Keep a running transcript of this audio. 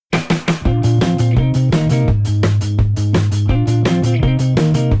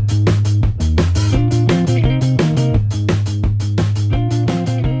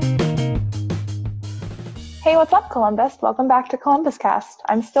What's up, Columbus? Welcome back to Columbus Cast.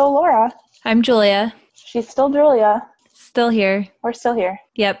 I'm still Laura. I'm Julia. She's still Julia. Still here. We're still here.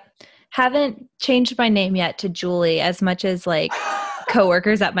 Yep. Haven't changed my name yet to Julie as much as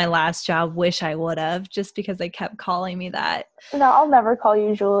coworkers at my last job wish I would have, just because they kept calling me that. No, I'll never call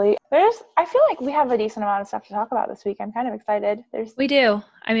you Julie. I feel like we have a decent amount of stuff to talk about this week. I'm kind of excited. We do.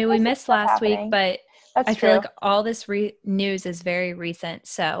 I mean, we missed last week, but I feel like all this news is very recent.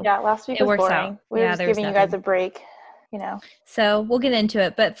 So yeah, last week it was works boring. out. We were just giving you guys a break, So we'll get into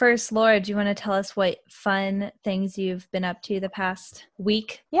it. But first, Laura, do you want to tell us what fun things you've been up to the past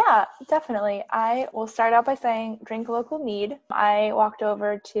week? Yeah, definitely. I will start out by saying drink local mead. I walked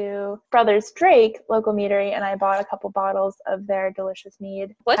over to Brothers Drake local meadery and I bought a couple bottles of their delicious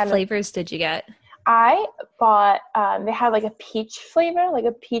mead. What flavors did you get? I bought, they had like a peach flavor, like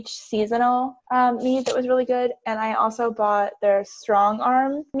a peach seasonal mead that was really good. And I also bought their Strong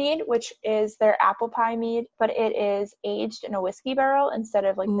Arm mead, which is their apple pie mead, but it is aged in a whiskey barrel instead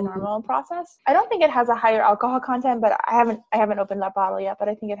of the normal process. I don't think it has a higher alcohol content, but I haven't opened that bottle yet, but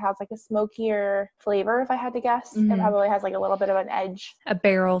I think it has like a smokier flavor if I had to guess. Mm-hmm. It probably has like a little bit of an edge. A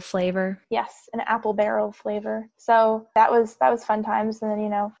barrel flavor. Yes, an apple barrel flavor. So that was fun times. And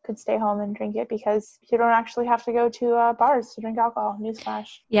then, could stay home and drink it because you don't actually have to go to bars to drink alcohol. Newsflash.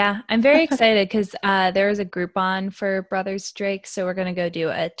 Yeah, I'm very excited because there is a Groupon for Brothers Drake, so we're going to go do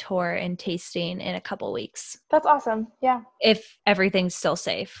a tour and tasting in a couple weeks. That's awesome. Yeah. If everything's still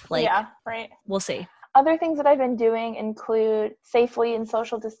safe. Yeah, right. We'll see. Other things that I've been doing include safely and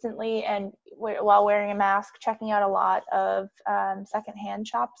social distantly and while wearing a mask, checking out a lot of secondhand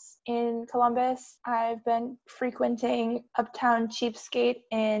shops in Columbus. I've been frequenting Uptown Cheapskate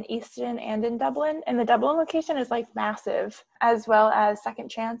in Easton and in Dublin. And the Dublin location is massive, as well as Second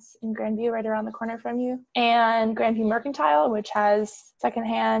Chance in Grandview right around the corner from you. And Grandview Mercantile, which has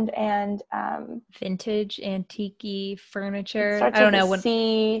secondhand and vintage, antique furniture. I don't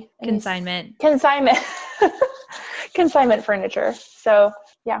know. Consignment. Consignment furniture. So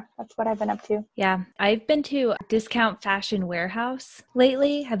yeah, that's what I've been up to. Yeah. I've been to Discount Fashion Warehouse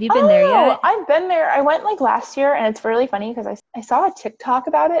lately. Have you been there yet? I've been there. I went last year and it's really funny because I saw a TikTok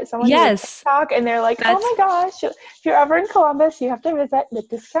about it. Someone did a TikTok and they're like, oh my gosh, if you're ever in Columbus, you have to visit the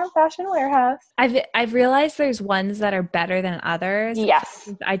Discount Fashion Warehouse. I've realized there's ones that are better than others. Yes.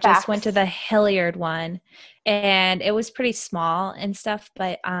 I just went to the Hilliard one. And it was pretty small and stuff,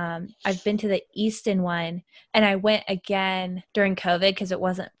 but I've been to the Easton one and I went again during COVID because it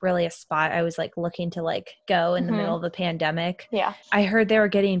wasn't really a spot I was looking to go in the middle of the pandemic. Yeah. I heard they were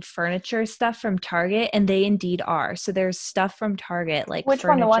getting furniture stuff from Target and they indeed are. So there's stuff from Target Which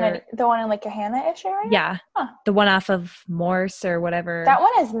furniture. one? The one in Kahana-ish area? Yeah. Huh. The one off of Morse or whatever. That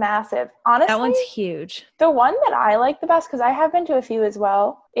one is massive. Honestly. That one's huge. The one that I like the best, because I have been to a few as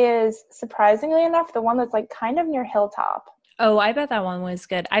well, is surprisingly enough the one that's kind of near Hilltop. Oh, I bet that one was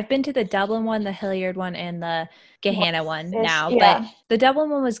good. I've been to the Dublin one, the Hilliard one, and the Gahanna one now. Yeah. But the Dublin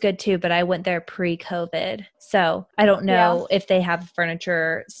one was good too, but I went there pre-COVID. So I don't know if they have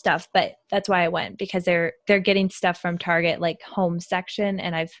furniture stuff, but that's why I went because they're getting stuff from Target, home section,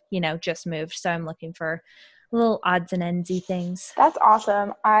 and I've, just moved. So I'm looking for little odds and endsy things. That's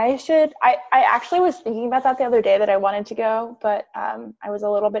awesome. I actually was thinking about that the other day that I wanted to go, but I was a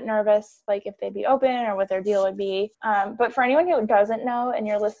little bit nervous, if they'd be open or what their deal would be. But for anyone who doesn't know and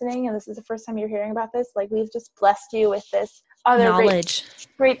you're listening and this is the first time you're hearing about this, we've just blessed you with this other knowledge.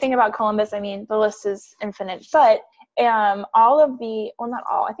 Great thing about Columbus. I mean, the list is infinite, but all of the, well, not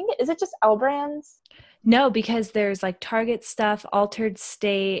all, I think, is it just L Brands? No, because there's Target stuff, Altered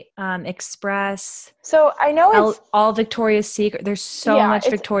State, Express. So I know it's all Victoria's Secret. There's so much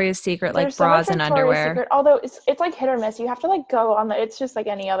Victoria's Secret, bras and underwear. Secret, although it's hit or miss. You have to go on it's just like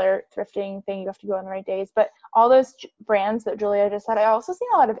any other thrifting thing. You have to go on the right days. But all those brands that Julia just said, I also see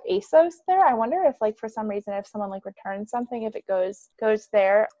a lot of ASOS there. I wonder if for some reason if someone returns something, if it goes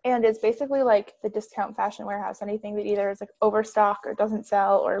there. And it's basically the Discount Fashion Warehouse. Anything that either is overstock or doesn't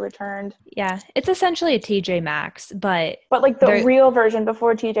sell or returned. Yeah, it's essentially a TJ Maxx, but the real version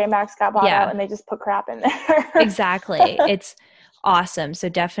before TJ Maxx got bought out and they just put crap in there. Exactly. It's awesome. So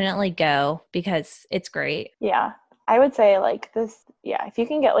definitely go because it's great. Yeah. I would say this, if you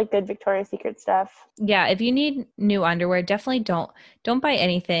can get good Victoria's Secret stuff. Yeah, if you need new underwear, definitely don't buy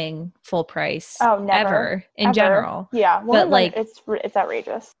anything full price. Oh, never. Ever in general. Yeah. Well, but it's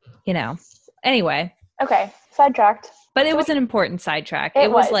outrageous. Anyway. Okay. Sidetracked. But it was an important sidetrack.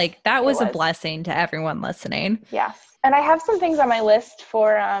 It was that was a blessing to everyone listening. Yeah. And I have some things on my list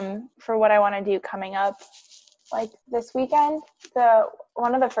for what I want to do coming up, this weekend.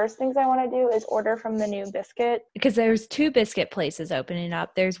 one of the first things I want to do is order from the new biscuit. Because there's 2 biscuit places opening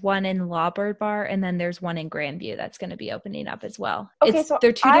up. There's one in Lawbird Bar, and then there's one in Grandview that's going to be opening up as well. Okay, so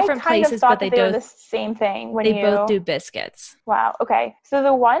they're 2 different places, but they were the same thing. Both do biscuits. Wow. Okay. So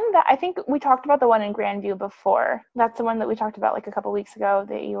the one that I think we talked about, the one in Grandview before, that's the one that we talked about like a couple weeks ago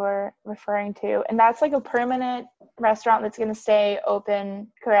that you were referring to, and that's like a permanent restaurant that's going to stay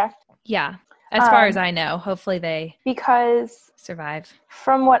open, correct? Yeah. As far as I know, hopefully they survive.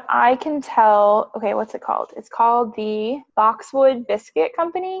 From what I can tell, okay, what's it called? It's called the Boxwood Biscuit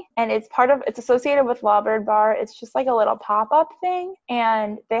Company, and it's associated with Lawbird Bar. It's just like a little pop-up thing,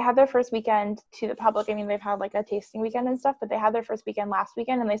 and they had their first weekend to the public. I mean, they've had like a tasting weekend and stuff, but they had their first weekend last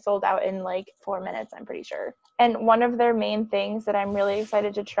weekend, and they sold out in like 4 minutes, I'm pretty sure. And one of their main things that I'm really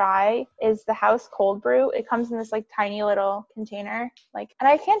excited to try is the house cold brew. It comes in this like tiny little container, and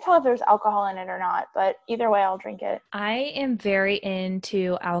I can't tell if there's alcohol in it or not, but either way, I'll drink it. I am very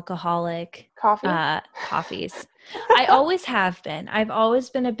into alcoholic coffees. I always have been. I've always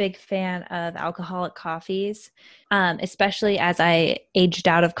been a big fan of alcoholic coffees, especially as I aged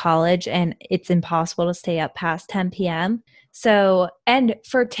out of college and it's impossible to stay up past 10 p.m. So, and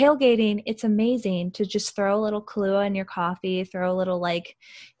for tailgating, it's amazing to just throw a little Kahlua in your coffee, throw a little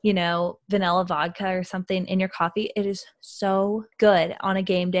vanilla vodka or something in your coffee. It is so good on a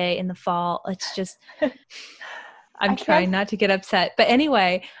game day in the fall. It's just... I'm trying not to get upset. But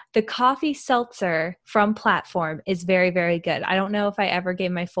anyway, the coffee seltzer from Platform is very, very good. I don't know if I ever gave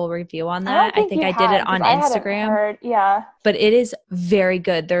my full review on that. I think I did it on Instagram. Yeah. But it is very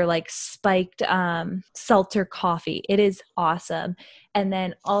good. They're like spiked seltzer coffee. It is awesome. And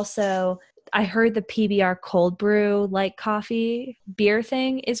then also... I heard the PBR cold brew coffee beer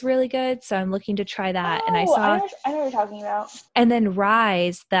thing is really good, so I'm looking to try that. And I know what you're talking about. And then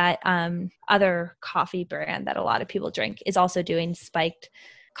Rise, that other coffee brand that a lot of people drink, is also doing spiked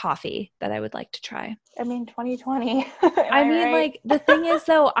coffee that I would like to try. I mean, 2020. I mean, right? The thing is,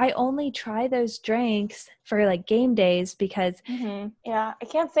 though, I only try those drinks for game days because... Mm-hmm. Yeah, I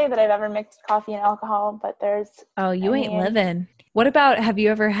can't say that I've ever mixed coffee and alcohol, but there's... Oh, you ain't living. What about, have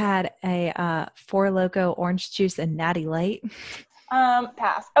you ever had a Four Loko orange juice and Natty Light?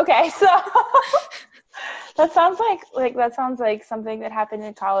 Pass. Okay, so that sounds like something that happened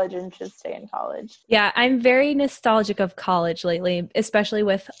in college and should stay in college. Yeah, I'm very nostalgic of college lately, especially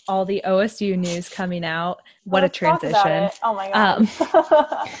with all the OSU news coming out. What a transition. Talk about it. Oh my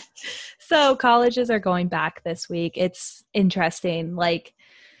God. So colleges are going back this week. It's interesting.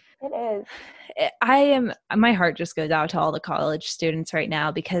 It is. My heart just goes out to all the college students right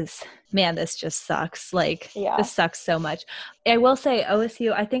now because, man, this just sucks. This sucks so much. I will say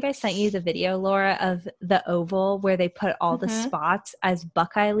OSU, I think I sent you the video, Laura, of the oval where they put all the spots as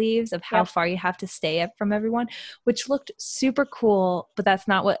Buckeye leaves of how far you have to stay up from everyone, which looked super cool, but that's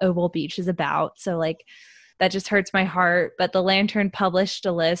not what Oval Beach is about. So that just hurts my heart. But the Lantern published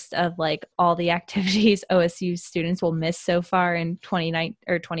a list of all the activities OSU students will miss so far in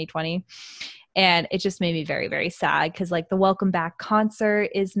 2020. And it just made me very, very sad because the Welcome Back concert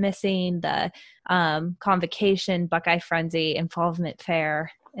is missing, the Convocation, Buckeye Frenzy, Involvement Fair,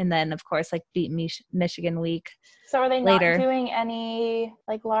 and then, of course, Beat Michigan Week. So are they not doing any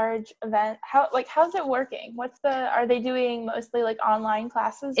large event? How's it working? Are they doing mostly online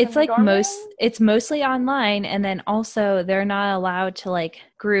classes? It's it's mostly online, and then also they're not allowed to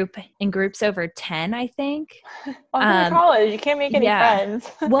group in groups over 10, I think. Welcome to college. You can't make any friends.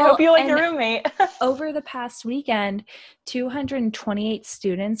 Well, hope you like your roommate. Over the past weekend, 228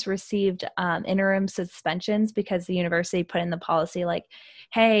 students received interim suspensions because the university put in the policy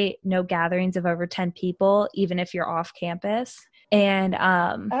hey, no gatherings of over 10 people, even if you're off campus. And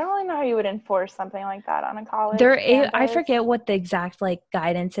I don't really know how you would enforce something like that on a college campus. I forget what the exact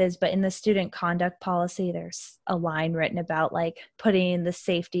guidance is, but in the student conduct policy, there's a line written about putting the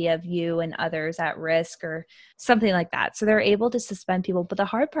safety of you and others at risk or something like that. So they're able to suspend people. But the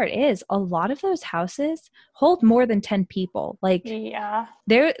hard part is a lot of those houses hold more than 10 people.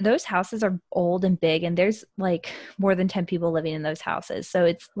 Those houses are old and big, and there's more than 10 people living in those houses. So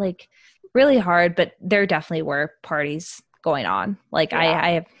it's really hard, but there definitely were parties going on. I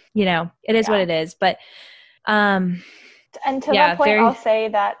have, it is what it is, but and to that point, I'll say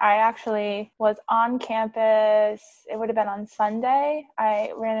that I actually was on campus. It would have been on Sunday.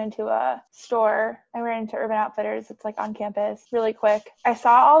 I ran into a store. I ran into Urban Outfitters. It's on campus really quick. I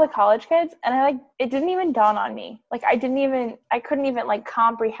saw all the college kids and it didn't even dawn on me. I couldn't even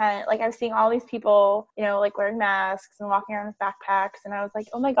comprehend. I was seeing all these people, wearing masks and walking around with backpacks. And I was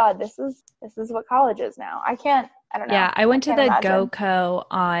oh my God, this is what college is now. I don't know. Yeah, I went to the GoCo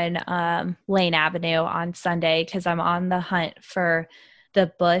on Lane Avenue on Sunday because I'm on the hunt for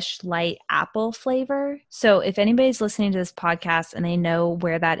the Busch Light apple flavor. So if anybody's listening to this podcast and they know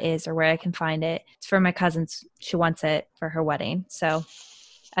where that is or where I can find it, it's for my cousin's. She wants it for her wedding. So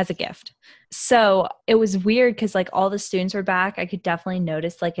as a gift. So it was weird because like all the students were back. I could definitely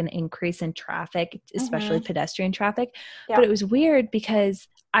notice like an increase in traffic, especially pedestrian traffic. Yeah. But it was weird because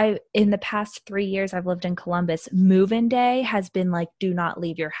in the past 3 years I've lived in Columbus, move-in day has been like, do not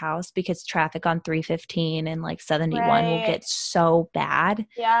leave your house because traffic on 315 and like 71 will get so bad.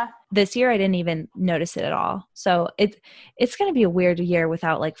 Yeah. This year I didn't even notice it at all. So it's going to be a weird year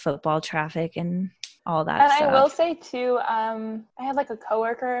without like football traffic and all that and stuff. I will say too, I had like a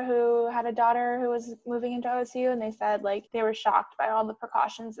coworker who had a daughter who was moving into OSU, and they said like they were shocked by all the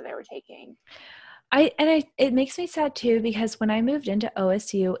precautions that they were taking. It makes me sad too, because when I moved into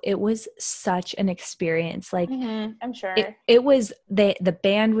OSU, it was such an experience. Like, I'm sure it was, the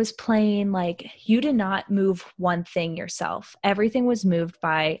band was playing, like you did not move one thing yourself. Everything was moved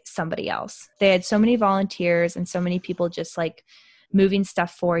by somebody else. They had so many volunteers and so many people just like moving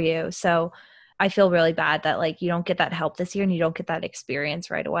stuff for you. So I feel really bad that like you don't get that help this year and you don't get that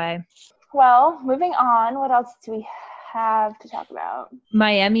experience right away. Well, moving on, what else do we have to talk about?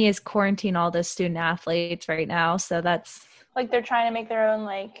 Miami is quarantining all the student athletes right now, so that's like they're trying to make their own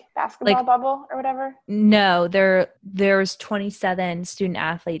like basketball bubble or whatever. No, there's 27 student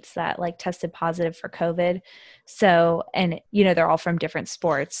athletes that like tested positive for COVID. So, and you know, they're all from different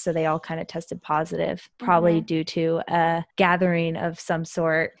sports, so they all kind of tested positive, probably due to a gathering of some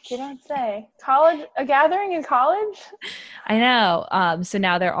sort. You don't say. A gathering in college? I know. So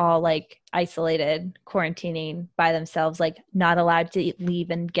now they're all like isolated, quarantining by themselves, like not allowed to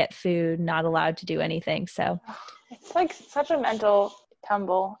leave and get food, not allowed to do anything. So it's like such a mental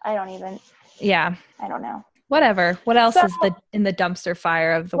tumble. I don't know. Whatever. What else is in the dumpster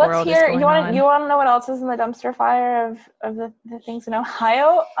fire of the world is going on? You want to know what else is in the dumpster fire of the things in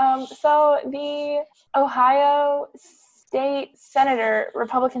Ohio? So the Ohio State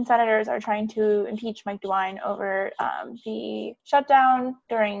Republican senators are trying to impeach Mike DeWine over the shutdown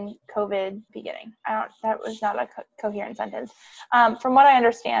during COVID beginning. That was not a coherent sentence. From what I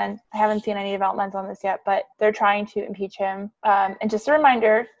understand, I haven't seen any developments on this yet, but they're trying to impeach him. And just a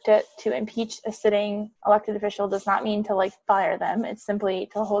reminder, to impeach a sitting elected official does not mean to like fire them. It's simply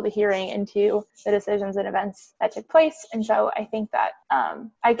to hold a hearing into the decisions and events that took place. And so I think that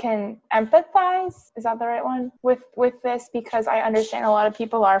I can empathize, is that the right one, with this, because I understand a lot of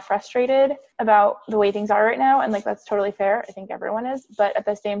people are frustrated about the way things are right now, and like that's totally fair. I think everyone is, but at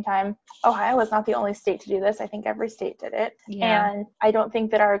the same time, Ohio was not the only state to do this. I think every state did it. Yeah. And I don't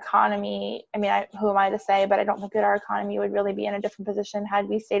think that our economy, who am I to say, but I don't think that our economy would really be in a different position had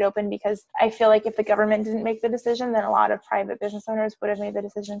we stayed open, because I feel like if the government didn't make the decision, then a lot of private business owners would have made the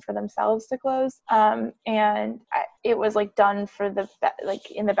decision for themselves to close. It was like done for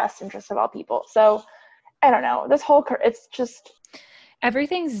in the best interest of all people. So I don't know, it's just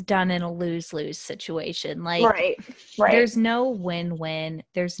everything's done in a lose-lose situation. Like, right. There's no win-win.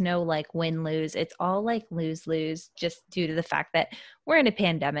 There's no like win-lose. It's all like lose-lose, just due to the fact that we're in a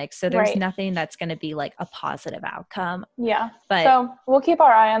pandemic. So there's nothing that's going to be like a positive outcome. Yeah. But so we'll keep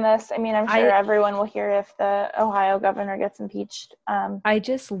our eye on this. I'm sure everyone will hear if the Ohio governor gets impeached. I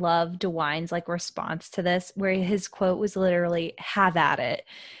just love DeWine's like response to this, where his quote was literally "have at it."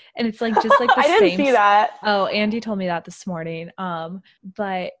 And it's like just like the I didn't see that. Oh, Andy told me that this morning.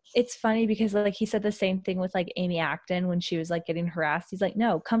 But it's funny because like he said the same thing with like Amy Acton when she was like getting harassed. He's like,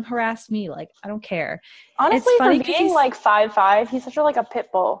 "No, come harass me. Like, I don't care." Honestly, for being like 5'5", he's such a pit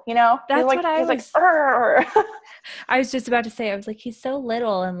bull, you know? That's what I was like. I was just about to say, I was like, he's so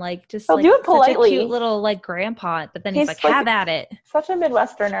little and like just He'll like do it politely. Such a cute little like grandpa, but then he's like, "Have at it." Such a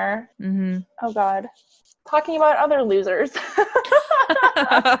Midwesterner. Mm-hmm. Oh God. Talking about other losers.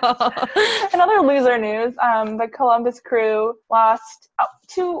 Another loser news. The Columbus Crew lost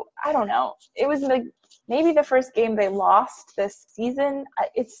to, I don't know, it was like maybe the first game they lost this season.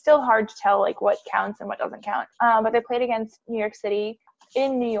 It's still hard to tell like what counts and what doesn't count. But they played against New York City,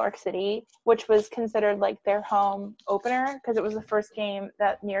 which was considered like their home opener because it was the first game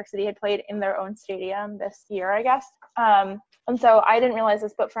that New York City had played in their own stadium this year, I guess. And so I didn't realize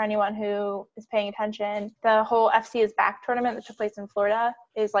this, but for anyone who is paying attention, the whole FC is Back tournament that took place in Florida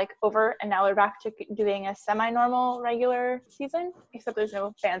is like over, and now we're back to doing a semi-normal regular season, except there's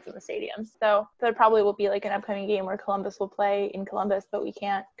no fans in the stadiums. So there probably will be like an upcoming game where Columbus will play in Columbus, but we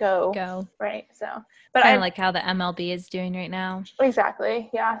can't go. Right. So, but I like how the MLB is doing right now. Exactly.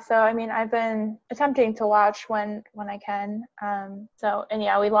 Yeah. So, I've been attempting to watch when I can.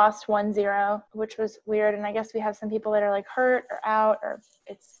 We lost 1-0, which was weird. And I guess we have some people that are like hurt or out, or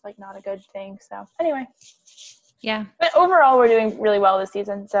it's like not a good thing. So anyway. Yeah. But overall, we're doing really well this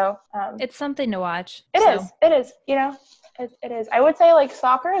season. So it's something to watch. It is. You know, it is. I would say like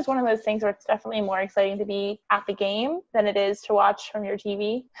soccer is one of those things where it's definitely more exciting to be at the game than it is to watch from your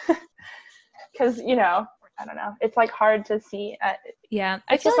TV. Because, you know, I don't know. It's like hard to see. I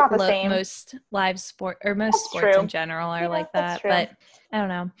feel like most live sport or most sports in general are like that. But I don't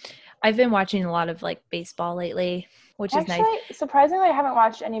know. I've been watching a lot of like baseball lately, which is nice. Surprisingly, I haven't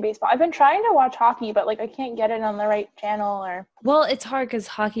watched any baseball. I've been trying to watch hockey, but like I can't get it on the right channel or. Well, it's hard because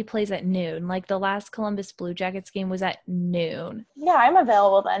hockey plays at noon. Like the last Columbus Blue Jackets game was at noon. Yeah, I'm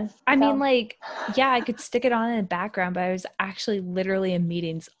available then. I mean, like, yeah, I could stick it on in the background, but I was actually literally in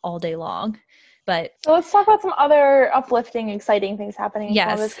meetings all day long. But so let's talk about some other uplifting, exciting things happening in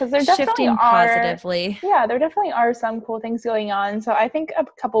Columbus, because there definitely are positively. Yeah, there definitely are some cool things going on. So I think a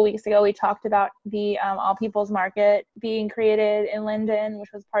couple weeks ago we talked about the All People's Market being created in Linden,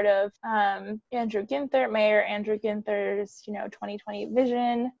 which was part of Mayor Andrew Ginther's 2020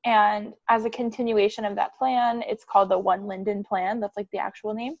 vision. And as a continuation of that plan, it's called the One Linden Plan. That's like the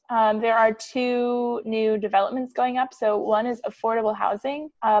actual name. There are 2 new developments going up. So one is affordable housing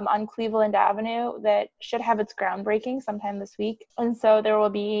on Cleveland Avenue that should have its groundbreaking sometime this week. And so there will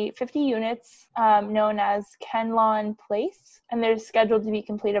be 50 units known as Ken Lawn Place, and they're scheduled to be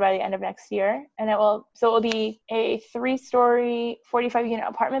completed by the end of next year. And it will be a 3-story, 45-unit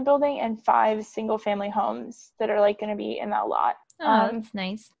apartment building and 5 single-family homes that are like going to be in that lot. Oh, that's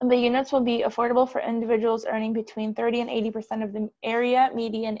nice. The units will be affordable for individuals earning between 30 and 80% of the area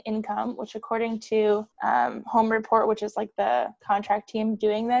median income, which according to Home Report, which is like the contract team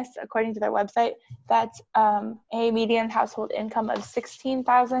doing this, according to their website, that's a median household income of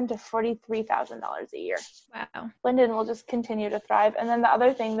 $16,000 to $43,000 a year. Wow. Linden will just continue to thrive. And then the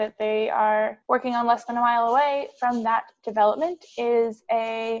other thing that they are working on less than a mile away from that development is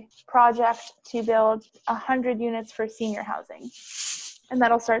a project to build 100 units for senior housing. And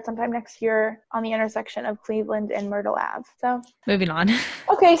that'll start sometime next year on the intersection of Cleveland and Myrtle Ave. So moving on.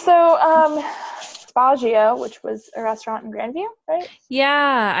 Okay, so Spagio, which was a restaurant in Grandview, right?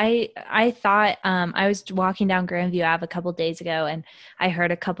 Yeah, I thought I was walking down Grandview Ave a couple days ago, and I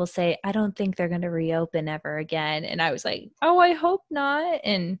heard a couple say, "I don't think they're going to reopen ever again," and I was like, "Oh, I hope not."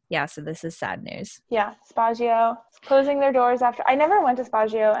 And yeah, so this is sad news. Yeah, Spagio is closing their doors after. I never went to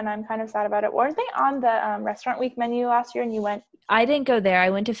Spagio, and I'm kind of sad about it. Weren't they on the Restaurant Week menu last year, and you went? I didn't go there. I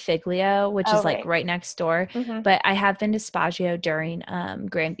went to Figlio, which is like right next door. Mm-hmm. But I have been to Spagio during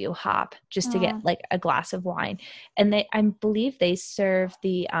Grandview Hop just to get like a glass of wine. And I believe they serve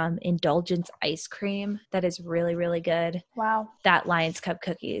the indulgence ice cream that is really, really good. Wow. That Lions Cup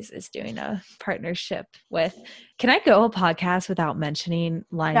Cookies is doing a partnership with. Can I go a podcast without mentioning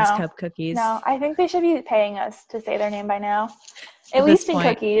Lions Cup Cookies? No, I think they should be paying us to say their name by now. At least in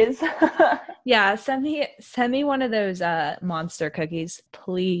cookies. Yeah, send me one of those monster cookies,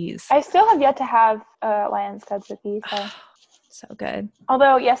 please. I still have yet to have Lions Cup cookies. So good.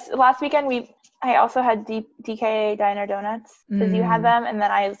 Although, yes, last weekend I also had DKA Diner Donuts because you had them, and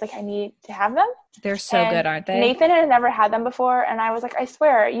then I was like, I need to have them. They're so good, aren't they? Nathan had never had them before, and I was like, I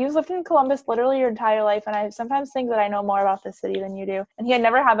swear, you've lived in Columbus literally your entire life, and I sometimes think that I know more about this city than you do. And he had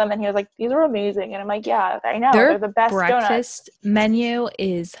never had them, and he was like, these are amazing. And I'm like, yeah, I know. They're the best breakfast donuts. Menu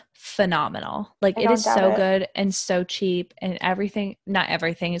is phenomenal. Like, it is so good and so cheap, and not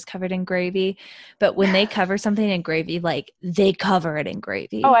everything is covered in gravy, but when they cover something in gravy, like, they cover it in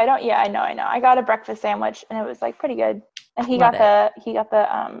gravy. Oh, I know. I got a breakfast sandwich, and it was like pretty good. And he got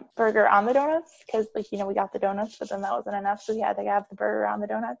the burger on the donuts because, like, we got the donuts, but then that wasn't enough, so he had to have the burger on the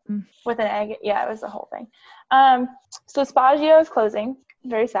donuts with an egg. Yeah, it was the whole thing. So Spagio is closing.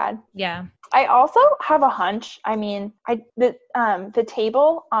 Very sad. Yeah. I also have a hunch. I mean, the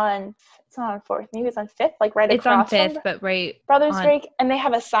table on, it's not on 4th, maybe it's on 5th, like right across. It's on 5th, but right. Brothers Drake, and they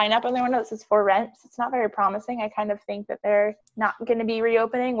have a sign up on their window that says for rent. So it's not very promising. I kind of think that they're not going to be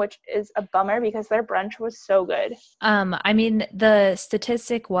reopening, which is a bummer because their brunch was so good. I mean, the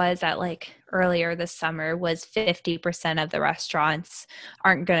statistic was that like earlier this summer was 50% of the restaurants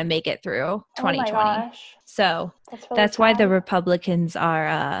aren't going to make it through 2020. Oh my gosh. So that's why the Republicans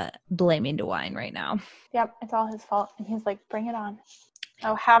are blaming DeWine right now. Yep, it's all his fault. And he's like, bring it on.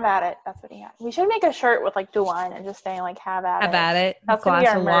 Oh, have at it. That's what he had. We should make a shirt with like DeWine and just saying like, have at it. Have at it. That's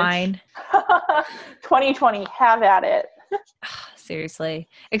glass of wine. 2020, have at it. Seriously.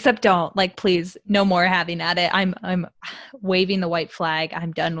 Except don't. Like, please, no more having at it. I'm waving the white flag.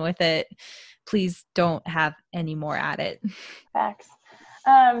 I'm done with it. Please don't have any more at it. Facts.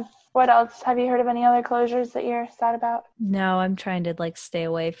 What else? Have you heard of any other closures that you're sad about? No, I'm trying to like stay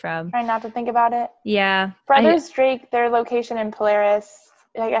away from. Trying not to think about it? Yeah. Brothers Drake, their location in Polaris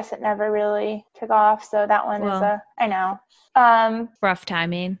I guess it never really took off. So that one is I know. Rough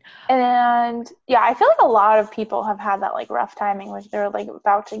timing. And yeah, I feel like a lot of people have had that like rough timing, which they're like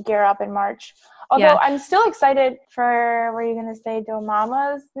about to gear up in March. Although I'm still excited for, were you going to say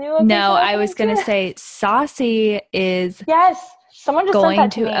Domama's new location? No, I was going to say Saucy is someone just going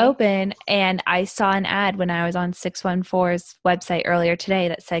sent that to open, and I saw an ad when I was on 614's website earlier today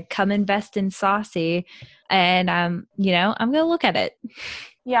that said, come invest in Saucy. And, I'm going to look at it.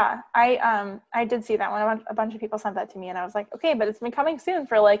 Yeah, I did see that one. A bunch of people sent that to me, and I was like, okay, but it's been coming soon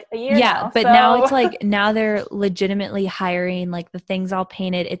for like a year now. Yeah, but now it's like, now they're legitimately hiring, like the things all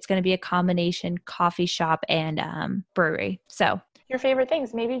painted. It's going to be a combination coffee shop and brewery. So your favorite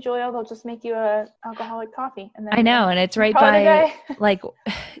things. Maybe, Julia, they'll just make you a alcoholic coffee. And then I know, and it's right by, like,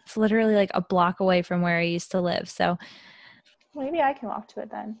 it's literally like a block away from where I used to live. So maybe I can walk to it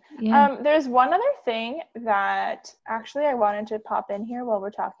then. Yeah. There's one other thing that actually I wanted to pop in here while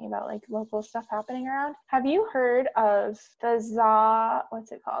we're talking about like local stuff happening around. Have you heard of the ZA?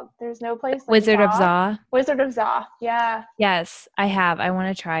 What's it called? There's no place like Wizard of ZA. Wizard of ZA. Yeah. Yes, I have. I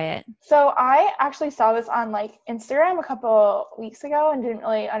want to try it. So I actually saw this on like Instagram a couple weeks ago and didn't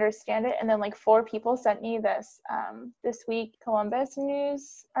really understand it. And then like 4 people sent me this This Week Columbus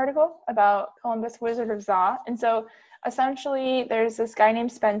news article about Columbus Wizard of ZA. And so essentially, there's this guy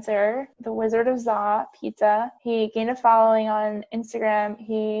named Spencer, the Wizard of ZA Pizza. He gained a following on Instagram.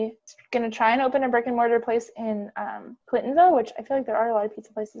 He's going to try and open a brick and mortar place in Clintonville, which I feel like there are a lot of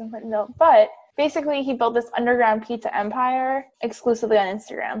pizza places in Clintonville. But basically, he built this underground pizza empire exclusively on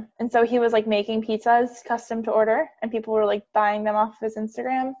Instagram. And so he was like making pizzas custom to order, and people were like buying them off of his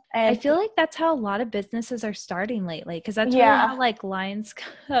Instagram. And I feel like that's how a lot of businesses are starting lately, because that's really how like Lions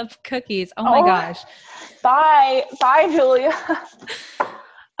of Cookies. Oh my gosh. Bye, Julia.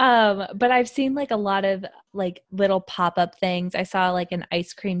 But I've seen like a lot of like little pop-up things. I saw like an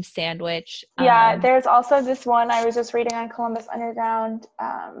ice cream sandwich. Yeah, there's also this one I was just reading on Columbus Underground,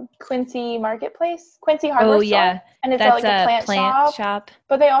 Quincy Marketplace, Quincy Hardware Store. And it's that's like a plant shop.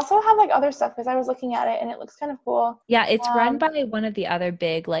 But they also have like other stuff, because I was looking at it and it looks kind of cool. Yeah, it's run by one of the other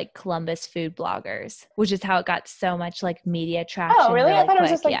big like Columbus food bloggers, which is how it got so much like media traction. Oh, really? I thought it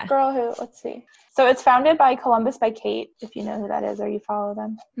was just like girl who, let's see. So it's founded by Columbus by Kate, if you know who that is or you follow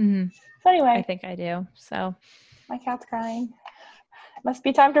them. Mm-hmm. So anyway. I think I do. So my cat's crying. It must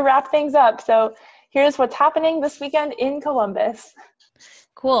be time to wrap things up. So here's what's happening this weekend in Columbus.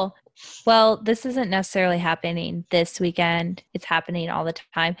 Cool. Well, this isn't necessarily happening this weekend. It's happening all the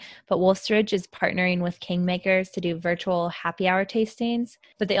time. But Wolfsridge is partnering with Kingmakers to do virtual happy hour tastings,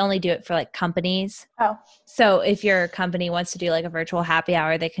 but they only do it for like companies. Oh. So if your company wants to do like a virtual happy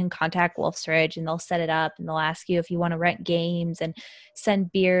hour, they can contact Wolfsridge and they'll set it up, and they'll ask you if you want to rent games and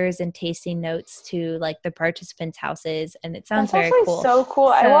send beers and tasting notes to like the participants' houses. And it sounds very cool. So cool.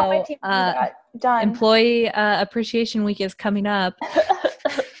 So, I want my team to do that done. Employee Appreciation Week is coming up.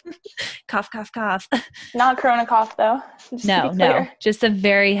 Cough, cough, cough. Not Corona cough, though. No. Just a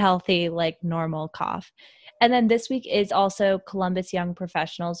very healthy, like normal cough. And then this week is also Columbus Young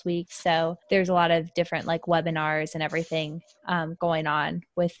Professionals Week. So there's a lot of different like webinars and everything going on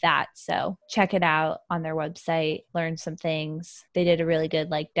with that. So check it out on their website, learn some things. They did a really good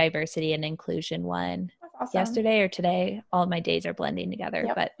like diversity and inclusion one yesterday or today. All of my days are blending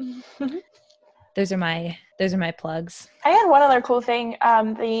together, but those are my plugs. I had one other cool thing.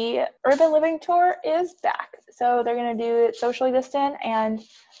 The Urban Living Tour is back. So they're going to do it socially distant, and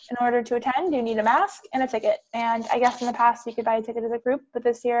in order to attend, you need a mask and a ticket. And I guess in the past you could buy a ticket as a group, but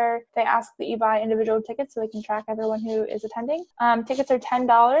this year they ask that you buy individual tickets so they can track everyone who is attending. Tickets are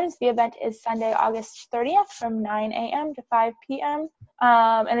 $10. The event is Sunday, August 30th from 9 a.m. to 5 p.m.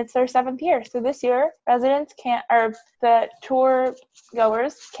 And it's their 7th year. So this year, the tour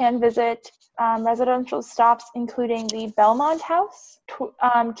goers can visit residential stops including the Belmont House,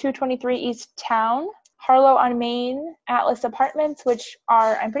 223 East Town, Harlow on Main, Atlas Apartments, which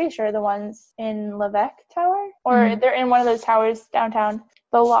are, I'm pretty sure, the ones in Levesque Tower, or they're in one of those towers downtown,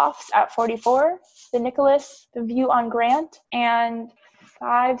 the Lofts at 44, the Nicholas, the View on Grant, and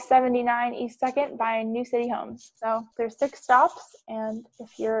 579 East 2nd by New City Homes. So there's 6 stops, and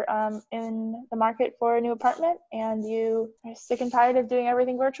if you're in the market for a new apartment and you are sick and tired of doing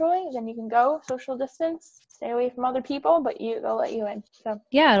everything virtually, then you can go social distance, stay away from other people, but they'll let you in. So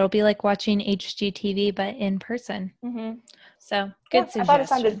yeah, it'll be like watching HGTV but in person. Mm-hmm. So good suggestion. I thought it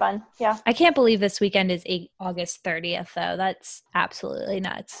sounded fun. Yeah. I can't believe this weekend is August 30th though. That's absolutely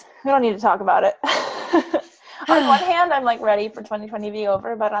nuts. We don't need to talk about it. On one hand, I'm like ready for 2020 to be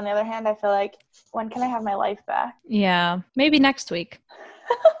over, but on the other hand, I feel like, when can I have my life back? Yeah, maybe next week.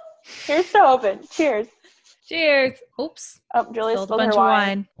 Here's to hoping. Cheers. Cheers. Oops. Oh, Julia spilled her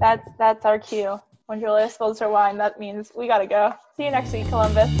wine. That's our cue. When Julia spills her wine, that means we gotta go. See you next week,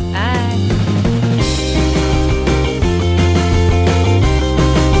 Columbus. Bye.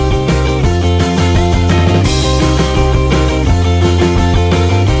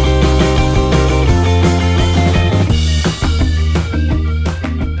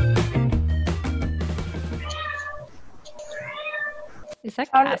 Is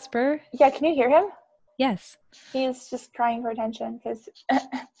that Casper? Yeah, can you hear him? Yes. He's just crying for attention because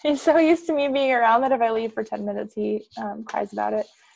he's so used to me being around that if I leave for 10 minutes, he cries about it.